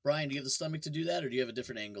 Brian, do you have the stomach to do that, or do you have a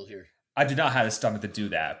different angle here? I do not have the stomach to do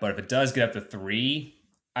that, but if it does get up to 3,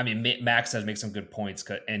 I mean, Max does make some good points,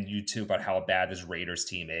 and you too, about how bad this Raiders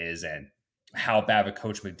team is, and how bad of a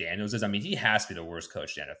coach McDaniels is. I mean, he has to be the worst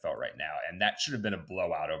coach in the NFL right now. And that should have been a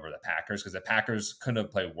blowout over the Packers because the Packers couldn't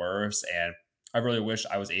have played worse. And I really wish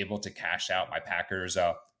I was able to cash out my Packers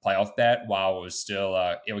playoff bet while I was still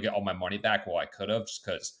able to get all my money back while I could have, just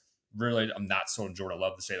because really I'm not so Jordan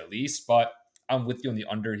Love to say the least. But I'm with you on the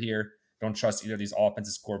under here. Don't trust either of these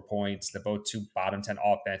offenses score points. They're both two bottom 10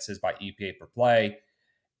 offenses by EPA per play.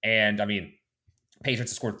 And I mean,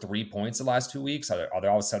 Patriots have scored 3 points the last 2 weeks. Are they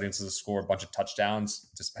all starting to score a bunch of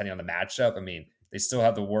touchdowns, just depending on the matchup? I mean, they still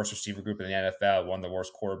have the worst receiver group in the NFL, one of the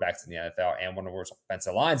worst quarterbacks in the NFL, and one of the worst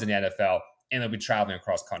offensive lines in the NFL, and they'll be traveling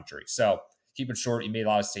across country. So keep it short. You made a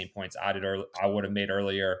lot of same points I would have made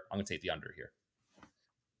earlier. I'm going to take the under here.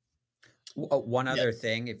 One other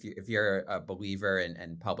thing, if you're a believer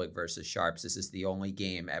in public versus sharps, this is the only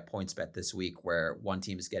game at PointsBet this week where one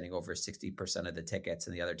team is getting over 60% of the tickets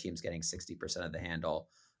and the other team's getting 60% of the handle.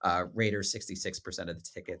 Raiders 66% of the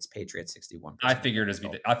tickets, Patriots 61%. I figured it's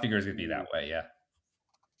going to be that way. Yeah.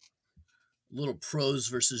 Little pros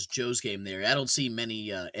versus Joe's game there. I don't see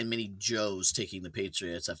many Joes taking the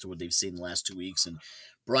Patriots after what they've seen the last 2 weeks. And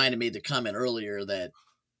Brian had made the comment earlier that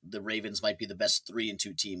the Ravens might be the best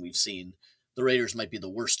 3-2 team we've seen. The Raiders might be the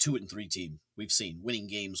worst 2-3 team we've seen, winning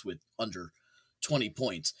games with under 20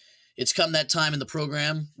 points. It's come that time in the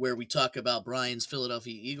program where we talk about Brian's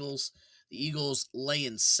Philadelphia Eagles. The Eagles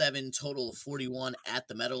laying 7, total of 41 at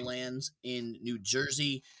the Meadowlands in New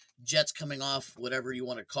Jersey. Jets coming off whatever you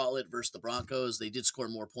want to call it versus the Broncos. They did score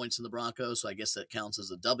more points than the Broncos, so I guess that counts as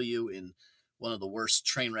a W in one of the worst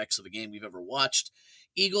train wrecks of a game we've ever watched.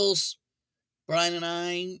 Eagles, Brian and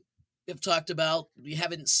I have talked about, we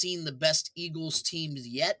haven't seen the best Eagles teams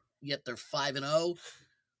yet they're 5-0.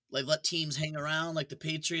 They've let teams hang around like the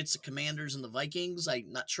Patriots, the Commanders, and the Vikings.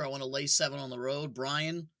 I'm not sure I want to lay 7 on the road.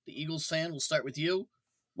 Brian, the Eagles fan, we'll start with you.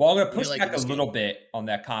 Well, I'm going to push back a little bit on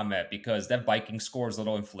that comment because that Viking score is a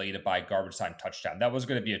little inflated by garbage time touchdown. That was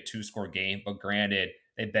going to be a 2-score game, but granted,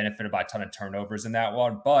 they benefited by a ton of turnovers in that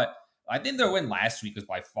one. But I think their win last week was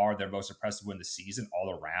by far their most impressive win of the season all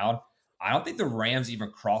around. I don't think the Rams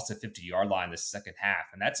even crossed the 50-yard line in the second half.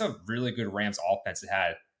 And that's a really good Rams offense. It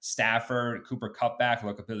had Stafford, Cooper Kupp back,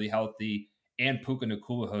 look completely healthy, and Puka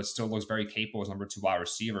Nacua, who still looks very capable as number 2 wide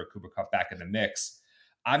receiver, Cooper Kupp back in the mix.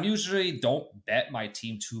 I usually don't bet my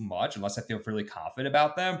team too much unless I feel really confident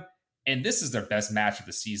about them. And this is their best match of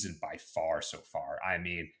the season by far so far. I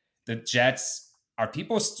mean, the Jets, are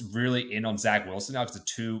people really in on Zach Wilson now because the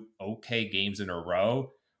 2 okay games in a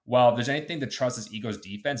row? Well, if there's anything to trust this Eagles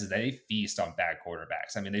defense is they feast on bad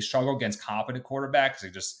quarterbacks. I mean, they struggle against competent quarterbacks. They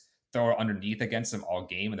just throw it underneath against them all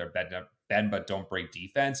game and they're bend but don't break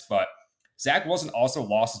defense. But Zach Wilson also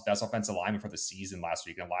lost his best offensive lineman for the season last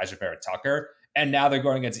week, Elijah Vera-Tucker. And now they're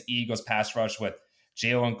going against the Eagles pass rush with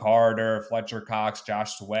Jalen Carter, Fletcher Cox,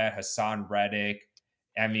 Josh Sweat, Hassan Reddick.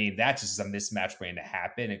 I mean, that just is a mismatch waiting to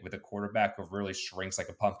happen with a quarterback who really shrinks like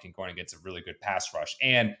a pumpkin going against a really good pass rush.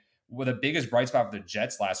 And the biggest bright spot for the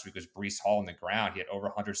Jets last week was Breece Hall on the ground. He had over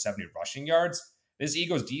 170 rushing yards. This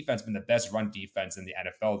Eagles defense has been the best run defense in the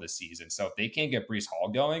NFL this season. So if they can't get Breece Hall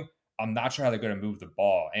going, I'm not sure how they're going to move the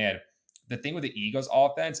ball. And the thing with the Eagles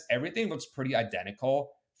offense, everything looks pretty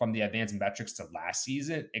identical from the advanced metrics to last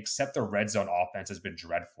season, except the red zone offense has been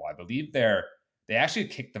dreadful. I believe they actually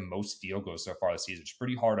kicked the most field goals so far this season. It's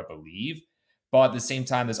pretty hard to believe. But at the same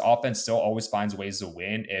time, this offense still always finds ways to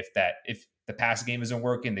win. If the pass game isn't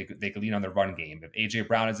working, they can lean on the run game. If A.J.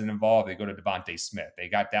 Brown isn't involved, they go to Devontae Smith. They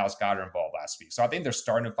got Dallas Goedert involved last week. So I think they're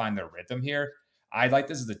starting to find their rhythm here. I like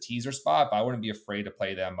this as a teaser spot, but I wouldn't be afraid to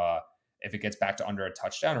play them if it gets back to under a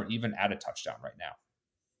touchdown or even at a touchdown right now.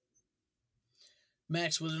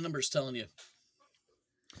 Max, what are the numbers telling you?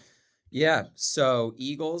 Yeah, so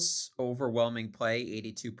Eagles, overwhelming play,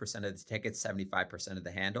 82% of the tickets, 75% of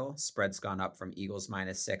the handle. Spread's gone up from Eagles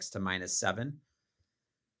 -6 to -7.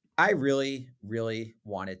 I really, really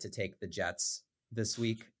wanted to take the Jets this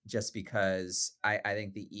week just because I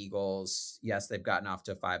think the Eagles, yes, they've gotten off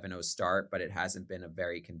to a 5-0 start, but it hasn't been a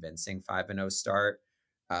very convincing 5-0 start.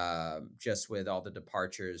 Just with all the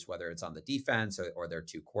departures, whether it's on the defense or their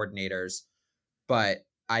 2 coordinators. But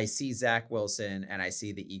I see Zach Wilson and I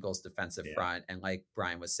see the Eagles defensive front. And like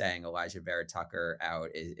Brian was saying, Elijah Vera-Tucker out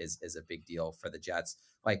is a big deal for the Jets.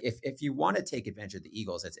 Like if you want to take advantage of the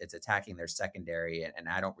Eagles, it's attacking their secondary. And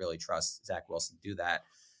I don't really trust Zach Wilson to do that.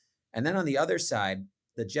 And then on the other side,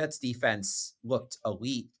 the Jets defense looked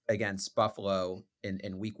elite against Buffalo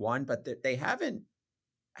in week 1, but they haven't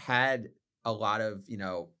had a lot of,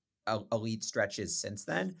 elite stretches since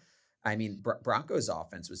then. I mean, Broncos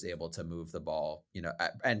offense was able to move the ball,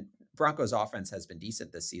 and Broncos offense has been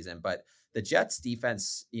decent this season, but the Jets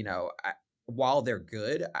defense, while they're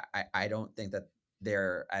good, I don't think that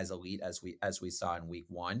they're as elite as we saw in week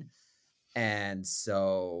one. And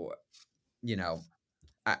so, you know,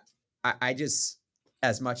 I I just,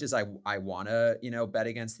 as much as I wanna, bet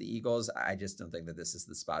against the Eagles, I just don't think that this is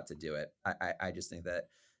the spot to do it. I just think that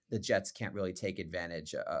the Jets can't really take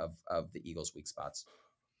advantage of the Eagles' weak spots.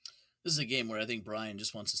 This is a game where I think Brian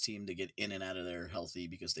just wants his team to get in and out of there healthy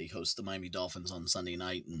because they host the Miami Dolphins on Sunday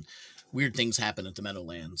night and weird things happen at the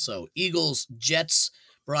Meadowlands. So Eagles, Jets.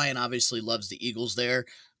 Brian obviously loves the Eagles there.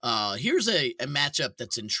 Here's a matchup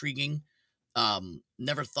that's intriguing.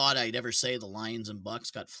 Never thought I'd ever say the Lions and Bucks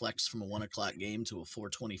got flexed from a 1 o'clock game to a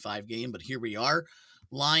 4:25 game, but here we are.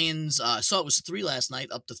 Lions, saw it was 3 last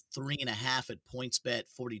night, up to 3.5 at PointsBet,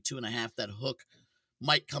 42.5. That hook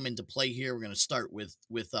might come into play here. We're going to start with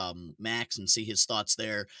Max and see his thoughts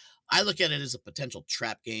there. I look at it as a potential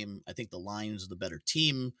trap game. I think the Lions are the better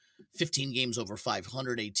team. 15 games over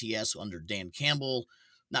 500 ATS under Dan Campbell.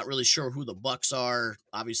 Not really sure who the Bucks are.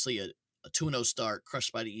 Obviously, a 2-0 start,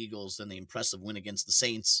 crushed by the Eagles, then the impressive win against the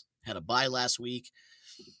Saints. Had a bye last week.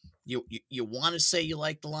 You want to say you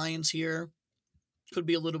like the Lions here? Could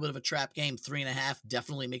be a little bit of a trap game. 3.5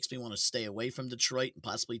 definitely makes me want to stay away from Detroit and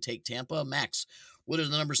possibly take Tampa. Max, what do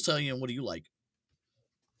the numbers tell you, and what do you like?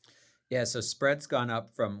 Yeah, so spread's gone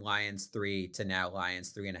up from Lions 3 to now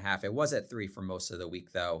Lions 3.5. It was at 3 for most of the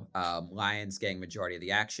week, though. Lions getting majority of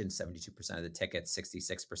the action, 72% of the tickets,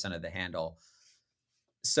 66% of the handle.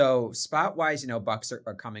 So spot wise, Bucks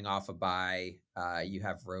are coming off a bye. You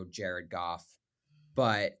have road Jared Goff,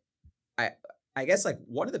 but I I guess like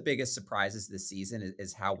one of the biggest surprises this season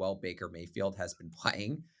is how well Baker Mayfield has been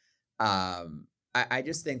playing. I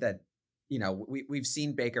just think that we've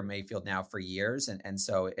seen Baker Mayfield now for years, and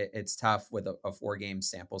so it's tough with a 4 game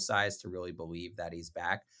sample size to really believe that he's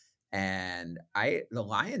back. And the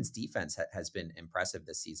Lions defense has been impressive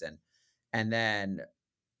this season. And then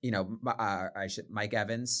Mike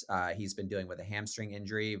Evans, he's been dealing with a hamstring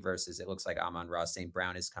injury versus it looks like Amon-Ra St.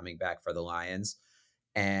 Brown is coming back for the Lions.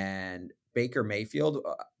 And Baker Mayfield,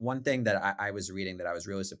 one thing that I was reading that I was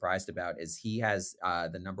really surprised about is he has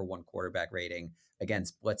the number one quarterback rating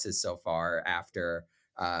against blitzes so far. After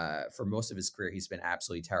for most of his career, he's been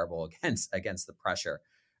absolutely terrible against the pressure.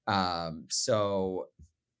 So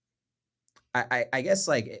I guess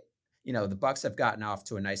the Bucks have gotten off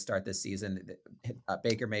to a nice start this season.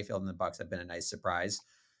 Baker Mayfield and the Bucks have been a nice surprise.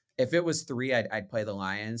 If it was 3, I'd play the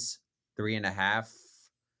Lions. 3.5.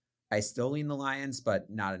 I still lean the Lions, but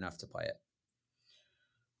not enough to play it.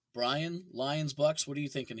 Brian, Lions, Bucks, what are you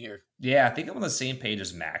thinking here? Yeah, I think I'm on the same page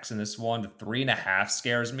as Max in this one. The 3.5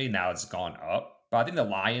 scares me. Now it's gone up. But I think the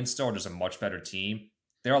Lions still are just a much better team.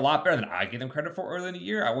 They're a lot better than I gave them credit for early in the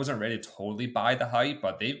year. I wasn't ready to totally buy the hype,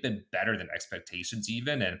 but they've been better than expectations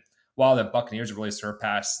even. And while the Buccaneers have really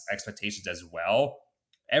surpassed expectations as well,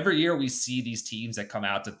 every year we see these teams that come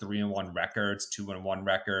out to 3-1 records, 2-1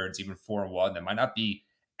 records, even 4-1 that might not be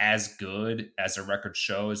as good as their record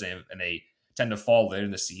shows, and they tend to fall later in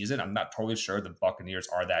the season. I'm not totally sure the Buccaneers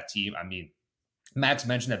are that team. I mean, Max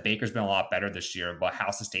mentioned that Baker's been a lot better this year, but how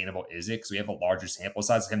sustainable is it? Because we have a larger sample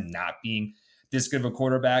size of him not being this good of a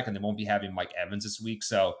quarterback, and they won't be having Mike Evans this week.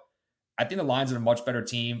 So I think the Lions are a much better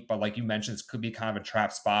team, but like you mentioned, this could be kind of a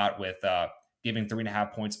trap spot with giving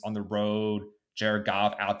 3.5 points on the road. Jared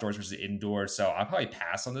Goff outdoors versus indoors. So I'll probably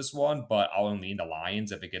pass on this one, but I'll only lean the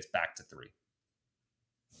Lions if it gets back to 3.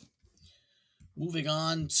 Moving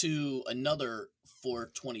on to another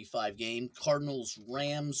 4:25 game. Cardinals,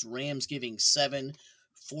 Rams. Rams giving 7,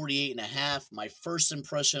 48.5. My first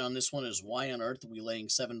impression on this one is why on earth are we laying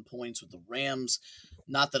 7 points with the Rams?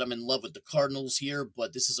 Not that I'm in love with the Cardinals here,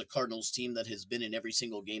 but this is a Cardinals team that has been in every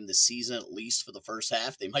single game this season, at least for the first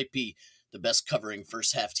half. They might be the best covering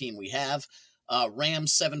first half team we have.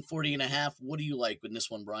 Rams 740.5. What do you like in this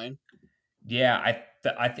one, Brian? Yeah,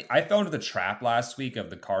 I fell into the trap last week of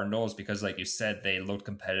the Cardinals because, like you said, they looked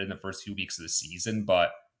competitive in the first few weeks of the season, but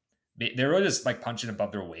they're really just like punching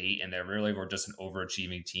above their weight, and they really were just an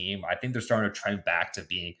overachieving team. I think they're starting to trend back to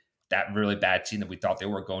being that really bad team that we thought they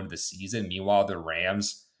were going to the season. Meanwhile, the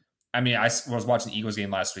Rams, I mean, I was watching the Eagles game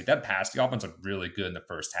last week. That the offense looked really good in the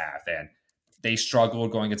first half, and they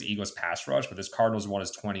struggled going against the Eagles pass rush, but this Cardinals one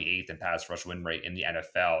is 28th in pass rush win rate in the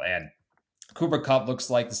NFL. And Cooper Kupp looks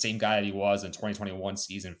like the same guy that he was in 2021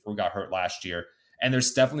 season before he got hurt last year. And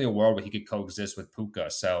there's definitely a world where he could coexist with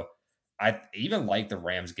Puka. So I even like the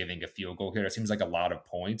Rams giving a field goal here. It seems like a lot of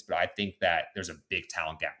points, but I think that there's a big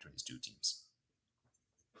talent gap between these two teams.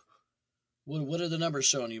 What are the numbers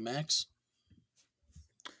showing you, Max?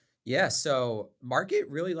 Yeah, so market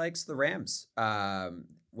really likes the Rams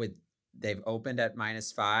with They've opened at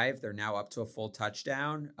 -5. They're now up to a full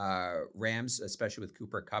touchdown. Rams, especially with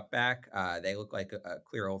Cooper Kupp back, they look like a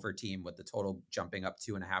clear over team with the total jumping up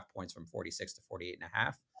 2.5 points from 46 to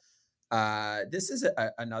 48.5. This is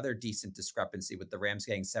another decent discrepancy with the Rams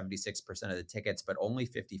getting 76% of the tickets, but only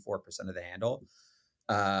 54% of the handle.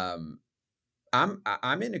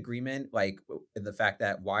 I'm in agreement, like in the fact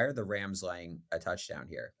that why are the Rams laying a touchdown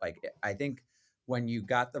here? Like I think when you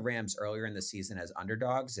got the Rams earlier in the season as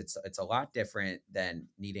underdogs, it's a lot different than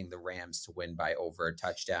needing the Rams to win by over a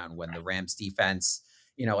touchdown when the Rams defense,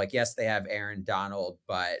 like yes, they have Aaron Donald,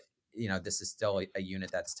 but this is still a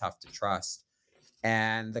unit that's tough to trust.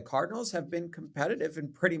 And the Cardinals have been competitive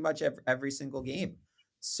in pretty much every single game.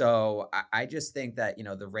 So I just think that,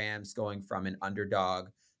 the Rams going from an underdog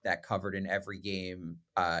that covered in every game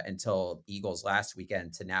until Eagles last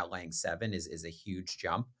weekend to now laying 7 is a huge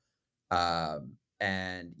jump.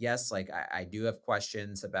 And yes, like I do have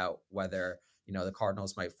questions about whether, the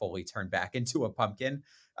Cardinals might fully turn back into a pumpkin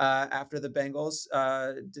after the Bengals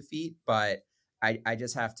defeat. But I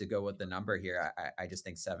just have to go with the number here. I just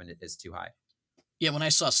think 7 is too high. Yeah, when I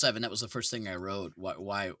saw 7, that was the first thing I wrote.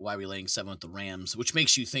 Why are we laying 7 with the Rams? Which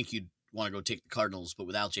makes you think you'd want to go take the Cardinals, but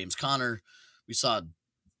without James Conner, we saw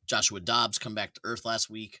Joshua Dobbs come back to earth last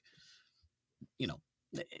week.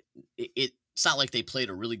 It's not like they played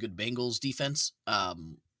a really good Bengals defense. I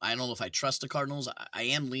don't know if I trust the Cardinals. I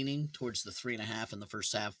am leaning towards the 3.5 in the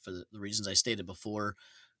first half for the reasons I stated before.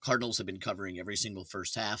 Cardinals have been covering every single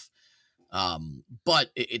first half.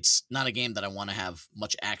 But it's not a game that I want to have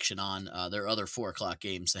much action on. There are other 4:00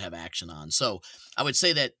 games to have action on. So I would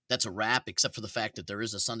say that that's a wrap, except for the fact that there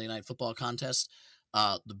is a Sunday night football contest.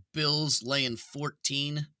 The Bills laying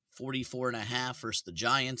 44.5 versus the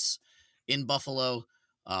Giants in Buffalo.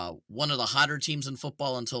 One of the hotter teams in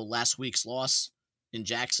football until last week's loss in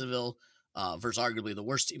Jacksonville, versus arguably the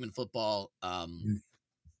worst team in football.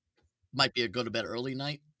 Might be a go to bed early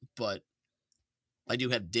night, but I do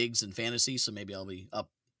have Diggs in fantasy, so maybe I'll be up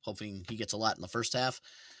hoping he gets a lot in the first half.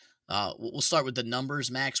 We'll start with the numbers.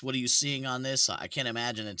 Max, what are you seeing on this? I can't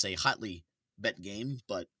imagine it's a hotly bet game,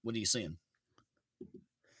 but what are you seeing?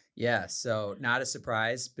 Yeah, so not a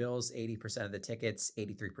surprise. Bills 80% of the tickets,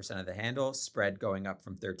 83% of the handle. Spread going up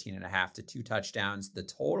from 13.5 to 2 touchdowns. The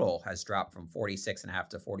total has dropped from 46.5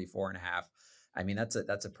 to 44.5. I mean,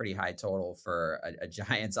 that's a pretty high total for a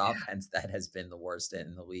Giants offense that has been the worst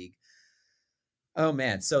in the league. Oh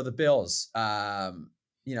man, so the Bills,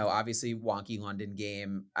 obviously wonky London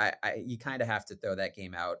game. You kind of have to throw that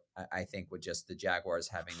game out, I think, with just the Jaguars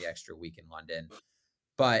having the extra week in London.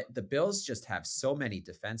 But the Bills just have so many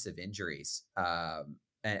defensive injuries.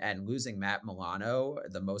 And losing Matt Milano,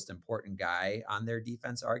 the most important guy on their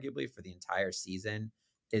defense, arguably for the entire season,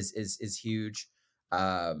 is huge.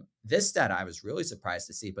 This stat I was really surprised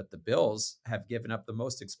to see, but the Bills have given up the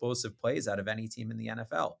most explosive plays out of any team in the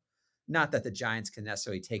NFL. Not that the Giants can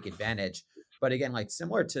necessarily take advantage, but again, like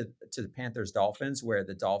similar to the Panthers Dolphins, where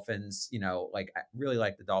the Dolphins, like I really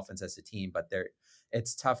like the Dolphins as a team, but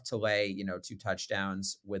it's tough to lay, 2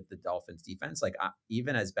 touchdowns with the Dolphins defense. Like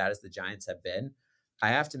even as bad as the Giants have been, I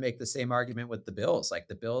have to make the same argument with the Bills. Like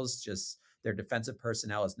the Bills, just their defensive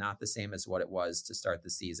personnel is not the same as what it was to start the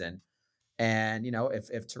season. And,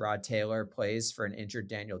 if Tyrod Taylor plays for an injured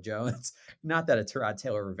Daniel Jones, not that a Tyrod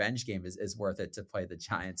Taylor revenge game is worth it to play the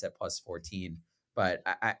Giants at plus 14. But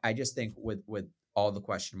I just think with all the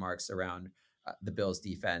question marks around the Bills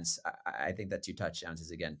defense, I think that 2 touchdowns is,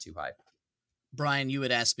 again, too high. Brian, you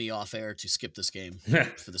had asked me off air to skip this game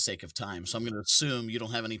for the sake of time. So I'm going to assume you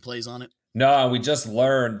don't have any plays on it. No, we just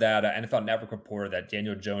learned that NFL Network reported that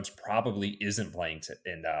Daniel Jones probably isn't playing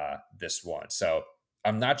in this one. So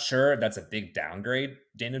I'm not sure that's a big downgrade,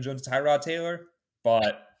 Daniel Jones to Tyrod Taylor,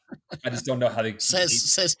 but I just don't know how they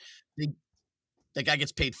says that guy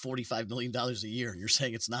gets paid $45 million a year, and you're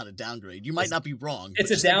saying it's not a downgrade. You might not be wrong. It's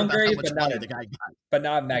a downgrade, but not the guy got. But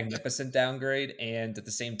not a magnificent downgrade. And at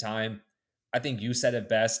the same time, I think you said it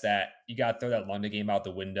best that you got to throw that London game out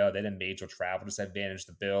the window. They didn't major travel disadvantage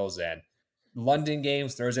the Bills, and London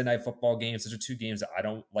games, Thursday night football games. Those are 2 games that I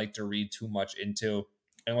don't like to read too much into.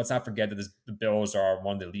 And let's not forget that the Bills are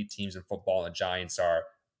one of the elite teams in football, and the Giants are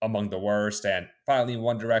among the worst. And finally, in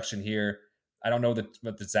one direction here, I don't know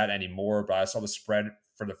what that's at anymore, but I saw the spread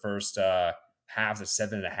for the first half at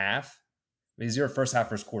 7.5. I mean, it's your first half,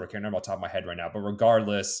 first quarter. Can't remember off the top of my head right now. But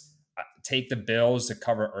regardless, take the Bills to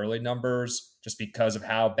cover early numbers just because of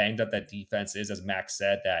how banged up that defense is, as Max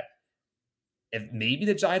said, that if maybe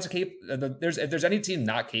the Giants are capable, if there's any team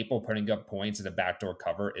not capable of putting up points in the backdoor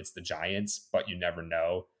cover, it's the Giants, but you never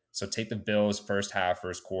know. So take the Bills first half,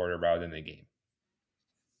 first quarter rather than the game.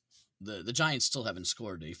 the Giants still haven't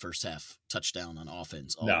scored a first half touchdown on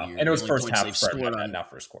offense all No, year. and it The was only first points half they've spread, scored on not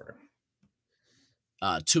first quarter.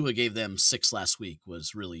 Tua gave them 6 last week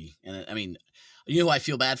was really, and I mean, you know who I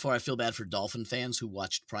feel bad for? I feel bad for Dolphin fans who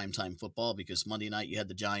watched primetime football because Monday night you had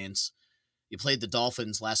the Giants, you played the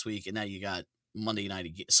Dolphins last week, and now you got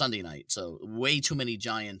Sunday night. So way too many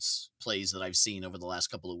Giants plays that I've seen over the last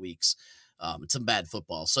couple of weeks. It's some bad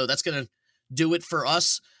football. So that's going to do it for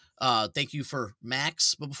us. Thank you for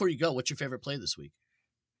Max. But before you go, what's your favorite play this week?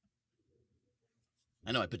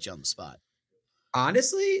 I know I put you on the spot.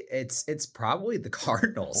 Honestly, it's probably the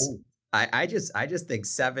Cardinals. Oh. I just think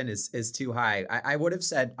 7 is too high. I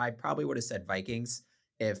probably would have said Vikings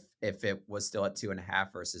if it was still at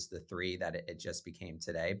 2.5 versus the 3 that it just became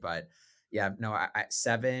today. But yeah, no,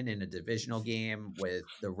 7 in a divisional game with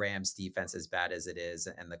the Rams defense as bad as it is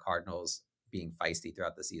and the Cardinals being feisty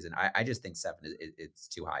throughout the season. I just think 7 it's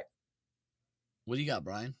too high. What do you got,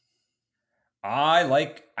 Brian? I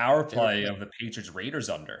like our Favorite play play? of the Patriots Raiders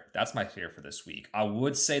under. That's my favorite for this week. I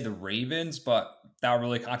would say the Ravens, but that would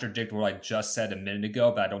really contradict what I just said a minute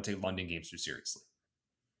ago, but I don't take London games too seriously.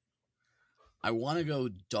 I want to go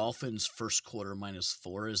Dolphins first quarter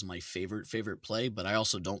 -4 is my favorite play, but I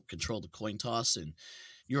also don't control the coin toss, and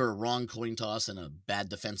you're a wrong coin toss and a bad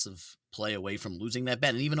defensive play away from losing that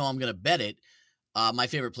bet. And even though I'm going to bet it, my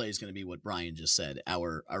favorite play is going to be what Brian just said.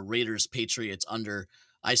 Our Raiders Patriots under.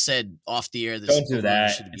 I said off the air this Don't do over-under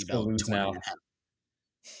that. should be It's going about to lose 20 now.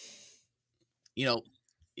 You know,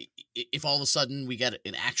 if all of a sudden we get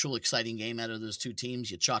an actual exciting game out of those two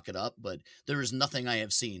teams, you chalk it up. But there is nothing I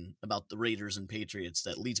have seen about the Raiders and Patriots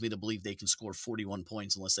that leads me to believe they can score 41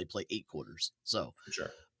 points unless they play 8 quarters. So For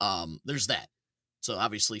sure. there's that. So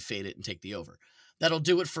obviously fade it and take the over. That'll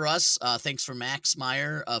do it for us. Thanks for Max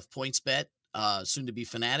Meyer of PointsBet, soon to be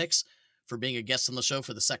Fanatics, for being a guest on the show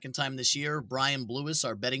for the second time this year. Brian Blewis,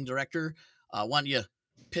 our betting director. Why don't you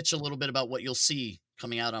pitch a little bit about what you'll see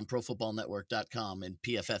coming out on ProFootballNetwork.com and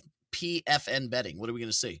PFN betting? What are we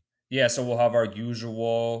going to see? Yeah, so we'll have our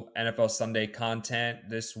usual NFL Sunday content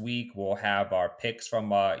this week. We'll have our picks from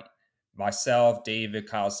myself, David,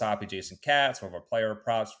 Kyle Soppy, Jason Katz. We'll have our player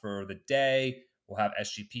props for the day. We'll have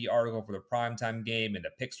SGP article for the primetime game and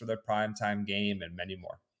the picks for the primetime game and many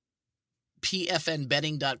more.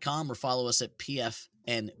 PFNbetting.com or follow us at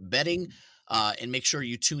PFN Betting. And make sure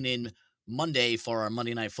you tune in Monday for our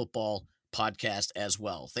Monday Night Football podcast as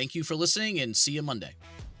well. Thank you for listening and see you Monday.